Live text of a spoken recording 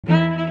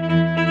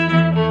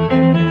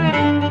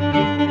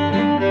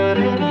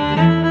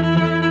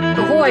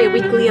Ahoy,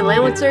 Weekly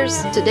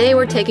Allowancers! Today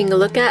we're taking a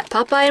look at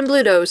Popeye and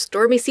Bluto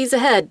Stormy Seas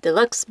Ahead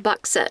Deluxe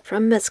Box Set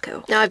from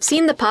Mezco. Now I've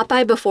seen the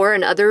Popeye before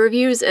in other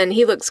reviews and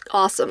he looks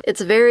awesome. It's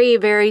very,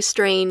 very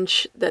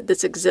strange that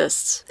this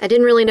exists. I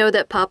didn't really know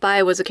that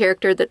Popeye was a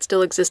character that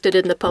still existed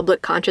in the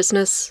public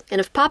consciousness.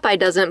 And if Popeye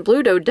doesn't,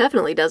 Bluto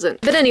definitely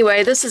doesn't. But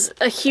anyway, this is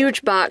a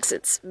huge box.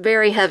 It's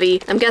very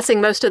heavy. I'm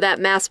guessing most of that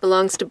mass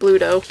belongs to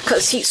Bluto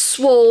because he's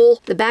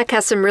swole. The back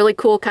has some really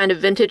cool kind of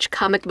vintage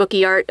comic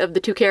booky art of the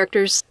two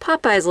characters.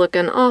 Popeye's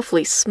looking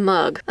awfully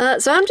smug.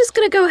 So I'm just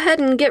gonna go ahead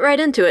and get right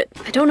into it.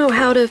 I don't know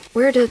how to,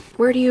 where do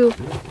you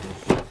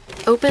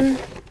open?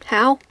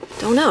 How?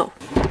 Don't know.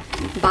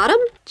 Bottom?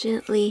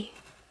 Gently,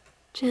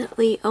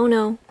 oh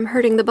no, I'm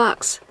hurting the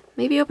box.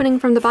 Maybe opening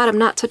from the bottom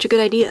not such a good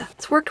idea.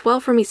 It's worked well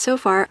for me so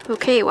far.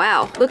 Okay,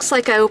 wow. Looks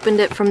like I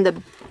opened it from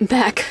the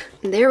back.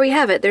 There we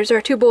have it. There's our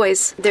two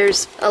boys.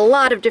 There's a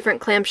lot of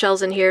different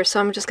clamshells in here, so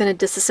I'm just gonna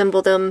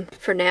disassemble them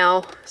for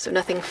now so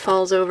nothing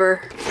falls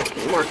over.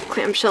 More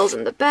clamshells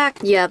in the back.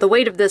 Yeah, the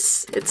weight of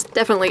this, it's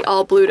definitely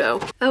all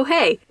Bluto. Oh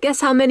hey,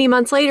 guess how many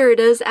months later it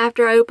is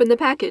after I opened the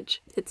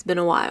package? It's been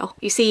a while.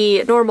 You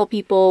see, normal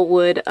people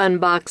would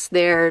unbox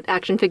their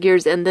action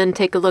figures and then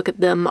take a look at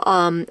them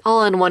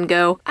all in one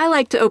go. I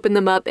like to open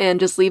them up and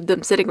just leave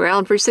them sitting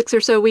around for 6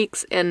 or so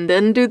weeks and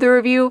then do the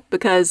review,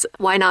 because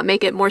why not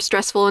make it more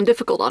stressful and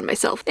difficult on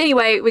myself?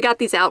 Anyway, we got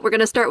these out. We're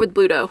gonna start with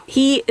Bluto.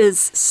 He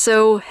is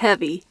so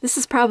heavy. This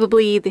is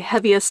probably the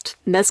heaviest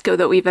Mezco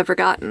that we've ever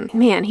gotten.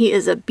 Man, he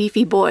is a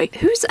beefy boy.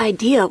 Whose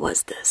idea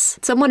was this?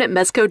 Someone at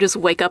Mezco just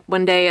wake up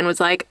one day and was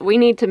like, we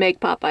need to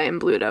make Popeye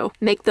and Bluto.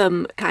 Make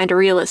them kind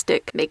of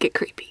realistic, make it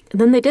creepy.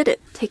 And then they did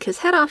it. Take his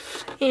head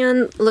off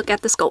and look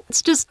at the sculpt.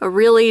 It's just a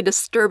really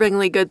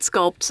disturbingly good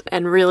sculpt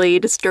and really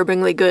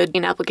disturbingly good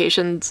in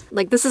applications.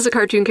 Like, this is a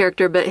cartoon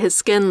character, but his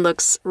skin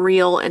looks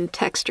real and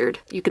textured.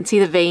 You can see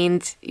the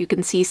veins, you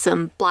can see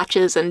some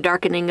blotches and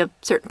darkening of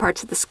certain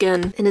parts of the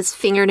skin, and his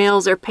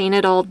fingernails are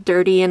painted all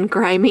dirty and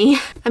grimy.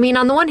 I mean,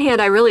 on the one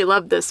hand, I really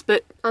love this,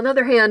 but on the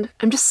other hand,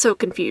 I'm just so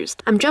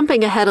confused. I'm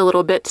jumping ahead a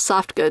little bit to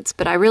soft goods,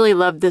 but I really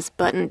love this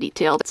button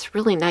detail. It's a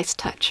really nice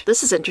touch.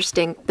 This is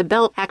interesting. The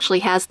belt actually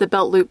has the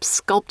belt loop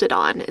sculpted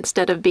on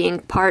instead of being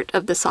part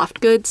of the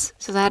soft goods,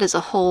 so that is a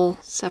whole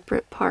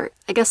separate part.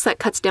 I guess that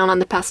cuts down on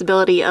the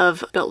possibility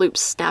of belt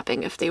loops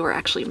snapping if they were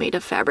actually made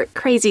of fabric.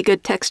 Crazy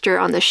good texture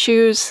on the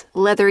shoes,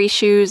 leathery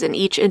shoes, and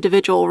each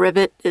individual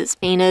rivet is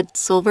painted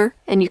silver,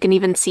 and you can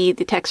even see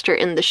the texture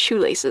in the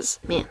shoelaces.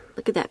 Man,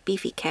 look at that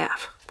beefy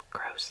calf.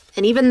 Gross.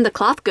 And even the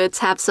cloth goods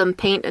have some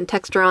paint and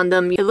texture on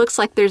them. It looks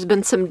like there's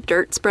been some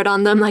dirt spread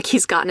on them, like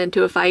he's gotten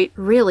into a fight.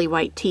 Really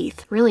white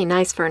teeth. Really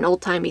nice for an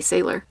old-timey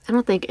sailor. I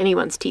don't think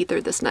anyone's teeth are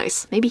this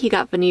nice. Maybe he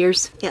got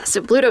veneers. Yeah,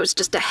 so Bluto's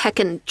just a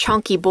heckin'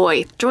 chonky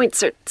boy.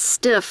 Joints are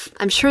stiff.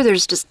 I'm sure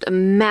there's just a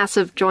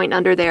massive joint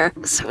under there,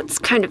 so it's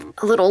kind of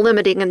a little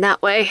limiting in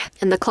that way.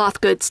 And the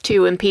cloth goods,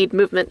 too, impede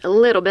movement a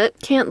little bit.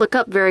 Can't look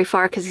up very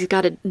far because he's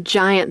got a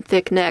giant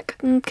thick neck.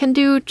 Can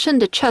do chin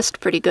to chest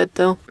pretty good,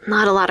 though.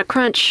 Not a lot of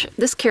crunch.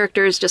 This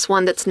character is just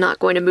one that's not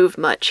going to move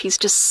much. He's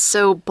just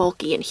so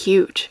bulky and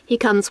huge. He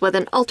comes with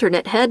an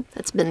alternate head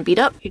that's been beat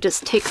up. You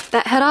just take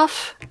that head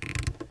off,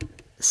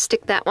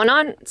 stick that one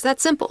on. It's that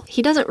simple.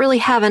 He doesn't really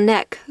have a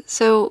neck,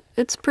 so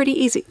it's pretty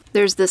easy.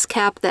 There's this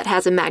cap that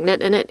has a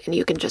magnet in it, and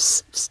you can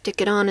just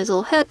stick it on his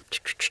little head.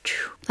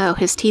 Oh,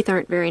 his teeth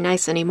aren't very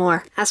nice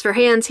anymore. As for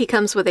hands, he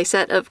comes with a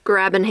set of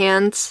grabbing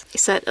hands, a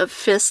set of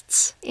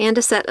fists, and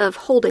a set of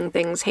holding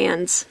things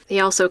hands. He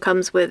also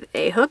comes with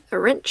a hook, a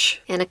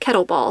wrench, and a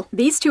kettlebell.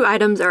 These two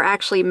items are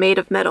actually made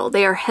of metal.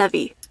 They are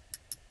heavy.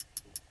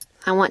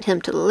 I want him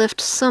to lift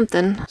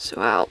something,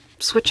 so I'll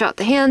switch out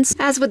the hands.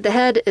 As with the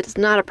head, it's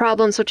not a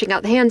problem switching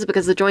out the hands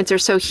because the joints are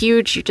so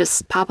huge, you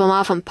just pop them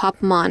off and pop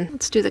them on.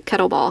 Let's do the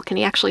kettlebell. Can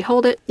he actually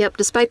hold it? Yep,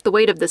 despite the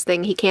weight of this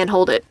thing, he can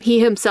hold it. He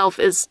himself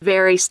is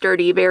very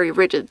sturdy, very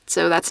rigid,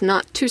 so that's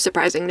not too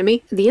surprising to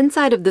me. The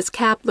inside of this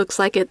cap looks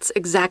like it's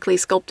exactly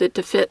sculpted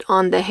to fit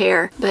on the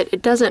hair, but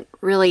it doesn't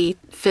really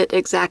fit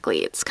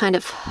exactly. It's kind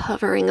of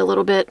hovering a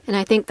little bit, and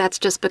I think that's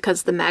just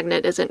because the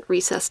magnet isn't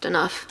recessed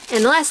enough.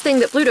 And the last thing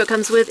that Bluto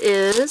comes with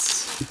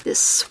is this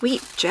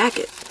sweet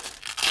jacket.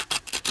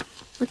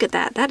 Look at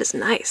that. That is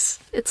nice.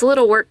 It's a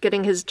little work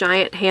getting his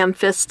giant ham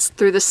fists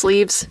through the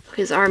sleeves.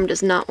 His arm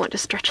does not want to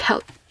stretch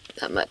out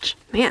that much.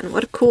 Man,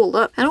 what a cool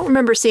look. I don't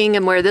remember seeing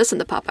him wear this in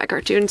the Popeye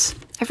cartoons.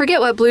 I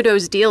forget what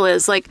Bluto's deal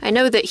is. Like, I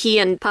know that he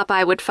and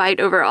Popeye would fight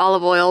over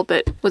olive oil,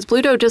 but was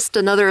Bluto just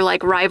another,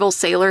 like, rival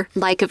sailor?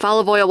 Like, if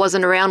olive oil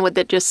wasn't around, would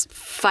they just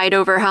fight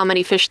over how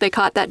many fish they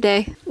caught that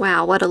day?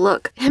 Wow, what a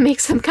look. It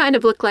makes him kind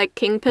of look like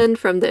Kingpin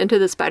from the Into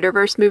the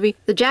Spider-Verse movie.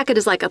 The jacket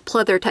is like a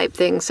pleather type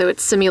thing, so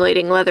it's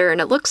simulating leather,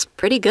 and it looks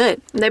pretty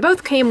good. And they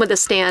both came with a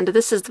stand.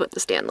 This is what the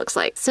stand looks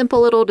like.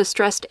 Simple little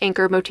distressed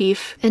anchor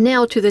motif. And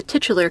now to the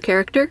titular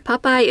character.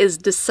 Popeye is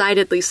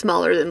decidedly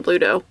smaller than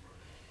Bluto.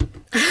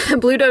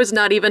 Bluto's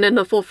not even in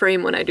the full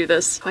frame when I do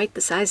this. Quite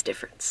the size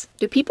difference.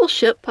 Do people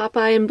ship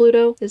Popeye and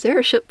Bluto? Is there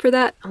a ship for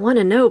that? I want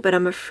to know, but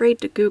I'm afraid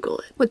to Google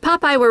it. With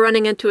Popeye, we're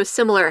running into a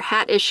similar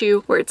hat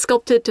issue where it's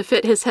sculpted to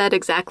fit his head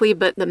exactly,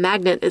 but the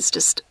magnet is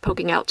just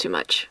poking out too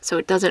much. So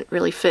it doesn't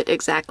really fit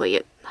exactly.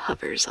 It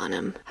hovers on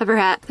him. Hover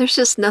hat. There's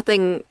just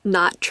nothing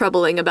not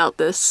troubling about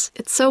this.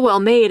 It's so well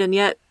made, and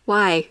yet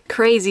why?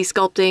 Crazy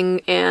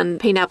sculpting and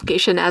paint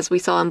application as we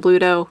saw in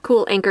Bluto.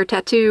 Cool anchor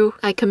tattoo.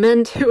 I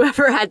commend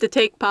whoever had to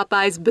take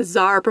Popeye's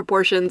bizarre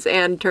proportions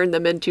and turn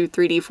them into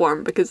 3D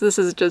form, because this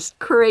is just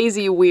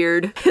crazy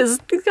weird. He's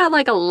got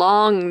like a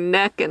long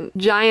neck and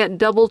giant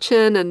double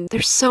chin, and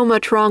there's so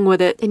much wrong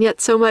with it, and yet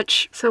so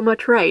much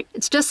right.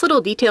 It's just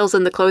little details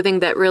in the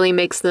clothing that really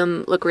makes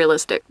them look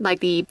realistic,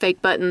 like the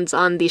fake buttons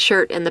on the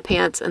shirt and the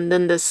pants, and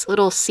then this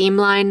little seam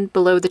line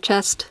below the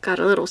chest. Got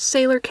a little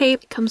sailor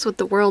cape. It comes with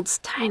the world's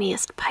tiniest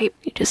pipe.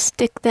 You just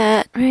stick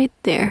that right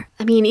there.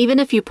 I mean, even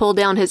if you pull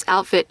down his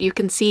outfit, you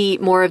can see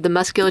more of the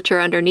musculature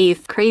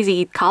underneath.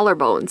 Crazy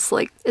collarbones.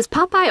 Like, is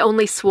Popeye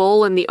only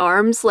swole in the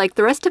arms? Like,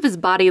 the rest of his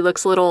body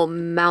looks a little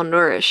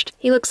malnourished.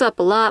 He looks up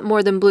a lot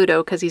more than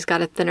Bluto because he's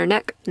got a thinner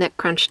neck. Neck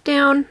crunched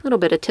down, a little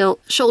bit of tilt.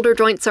 Shoulder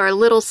joints are a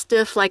little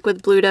stiff like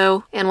with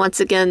Bluto. And once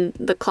again,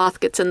 the cloth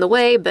gets in the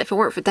way, but if it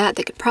weren't for that,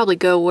 they could probably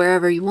go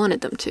wherever you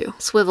wanted them to.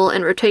 Swivel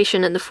and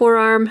rotation in the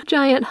forearm.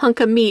 Giant hunk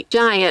of meat.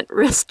 Giant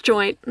wrist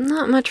joint.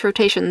 Not much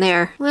rotation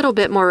there. A little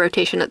bit more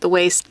rotation at the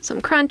waist.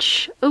 Some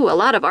crunch. Ooh, a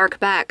lot of arc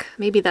back.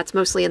 Maybe that's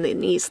mostly in the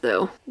knees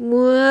though.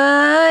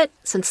 What?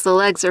 Since the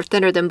legs are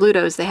thinner than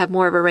Bluto's, they have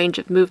more of a range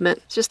of movement.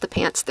 It's just the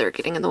pants that are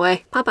getting in the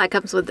way. Popeye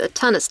comes with a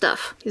ton of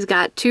stuff. He's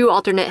got 2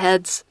 alternate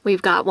heads.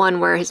 We've got one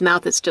where his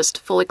mouth is just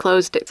fully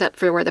closed except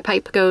for where the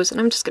pipe goes, and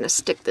I'm just gonna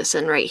stick this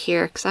in right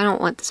here because I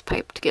don't want this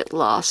pipe to get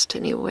lost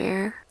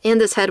anywhere. And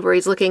this head where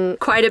he's looking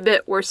quite a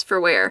bit worse for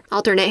wear.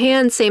 Alternate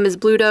hand, same as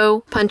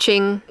Bluto,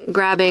 punching,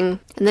 grabbing,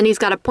 and then he's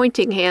got a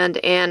pointing hand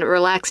and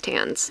relaxed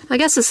hands. I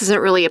guess this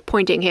isn't really a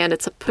pointing hand,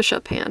 it's a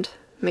push-up hand.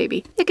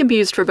 Maybe. It can be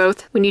used for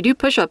both. When you do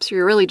push-ups,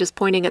 you're really just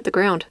pointing at the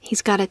ground.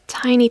 He's got a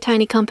tiny,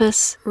 tiny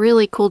compass.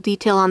 Really cool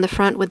detail on the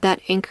front with that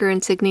anchor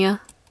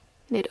insignia.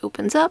 And it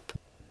opens up.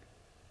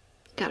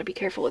 Gotta be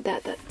careful with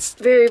that. That's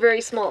very,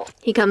 very small.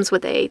 He comes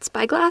with a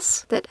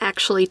spyglass that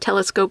actually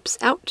telescopes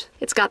out.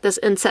 It's got this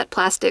inset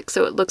plastic,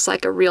 so it looks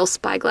like a real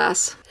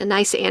spyglass. A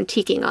nice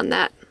antiquing on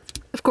that.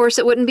 Of course,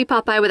 it wouldn't be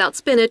Popeye without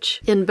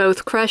spinach in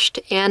both crushed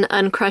and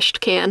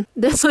uncrushed can.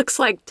 This looks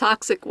like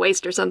toxic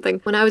waste or something.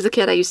 When I was a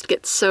kid, I used to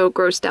get so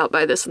grossed out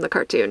by this in the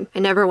cartoon. I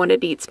never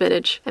wanted to eat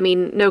spinach. I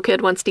mean, no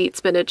kid wants to eat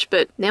spinach,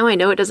 but now I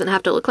know it doesn't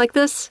have to look like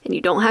this, and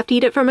you don't have to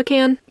eat it from a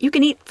can. You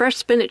can eat fresh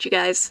spinach, you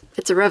guys.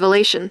 It's a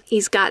revelation.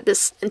 He's got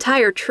this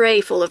entire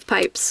tray full of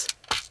pipes.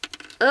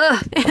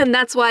 Ugh, and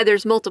that's why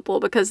there's multiple,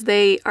 because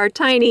they are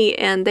tiny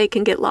and they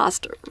can get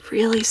lost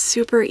really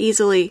super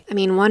easily. I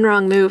mean, one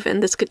wrong move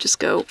and this could just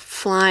go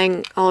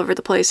flying all over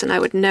the place and I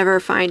would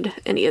never find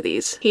any of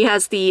these. He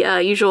has the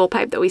usual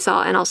pipe that we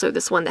saw and also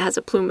this one that has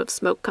a plume of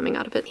smoke coming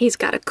out of it. He's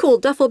got a cool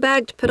duffel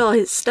bag to put all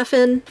his stuff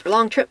in for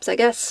long trips, I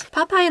guess.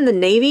 Popeye in the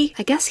Navy?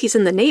 I guess he's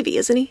in the Navy,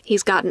 isn't he?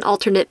 He's got an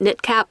alternate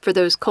knit cap for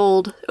those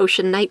cold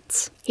ocean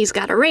nights. He's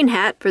got a rain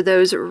hat for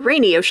those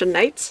rainy ocean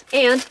nights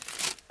and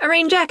a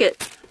rain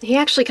jacket. He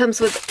actually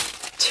comes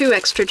with 2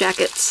 extra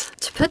jackets.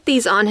 To put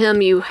these on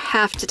him, you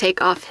have to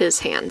take off his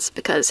hands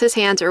because his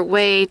hands are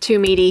way too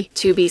meaty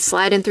to be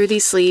sliding through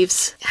these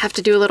sleeves. Have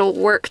to do a little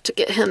work to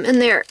get him in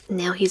there.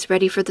 Now he's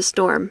ready for the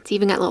storm. It's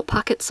even got little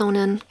pockets sewn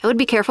in. I would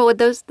be careful with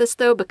this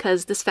though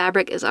because this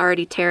fabric is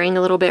already tearing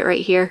a little bit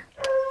right here.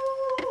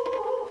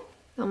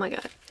 Oh my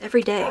god,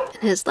 every day.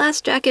 And his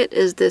last jacket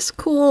is this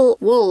cool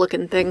wool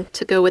looking thing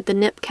to go with the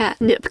knit cap.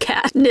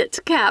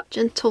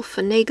 Gentle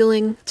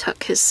finagling.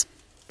 Tuck his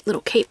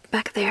little cape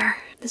back there.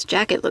 This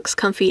jacket looks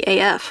comfy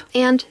AF.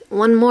 And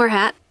one more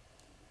hat.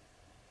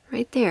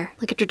 Right there.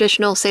 Like a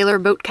traditional sailor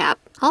boat cap.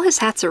 All his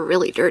hats are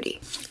really dirty.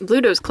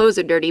 Bluto's clothes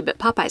are dirty, but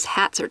Popeye's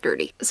hats are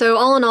dirty. So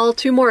all in all,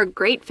 2 more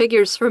great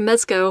figures from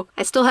Mezco.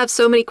 I still have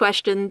so many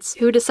questions.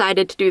 Who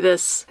decided to do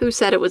this? Who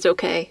said it was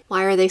okay?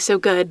 Why are they so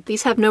good?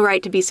 These have no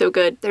right to be so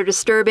good. They're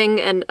disturbing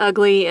and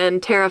ugly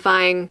and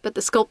terrifying, but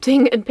the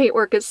sculpting and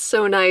paintwork is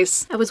so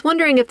nice. I was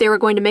wondering if they were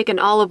going to make an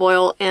olive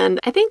oil,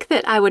 and I think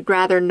that I would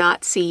rather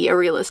not see a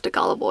realistic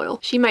olive oil.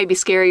 She might be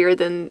scarier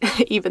than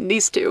even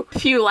these 2.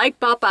 If you like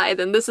Popeye,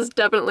 then this is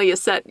definitely a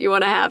set you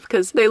want to have,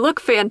 because they look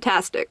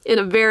fantastic. In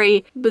a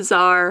very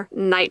bizarre,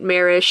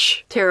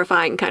 nightmarish,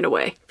 terrifying kind of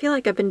way. I feel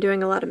like I've been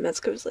doing a lot of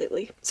Mezcos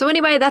lately. So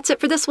anyway, that's it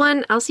for this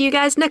one. I'll see you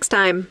guys next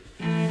time.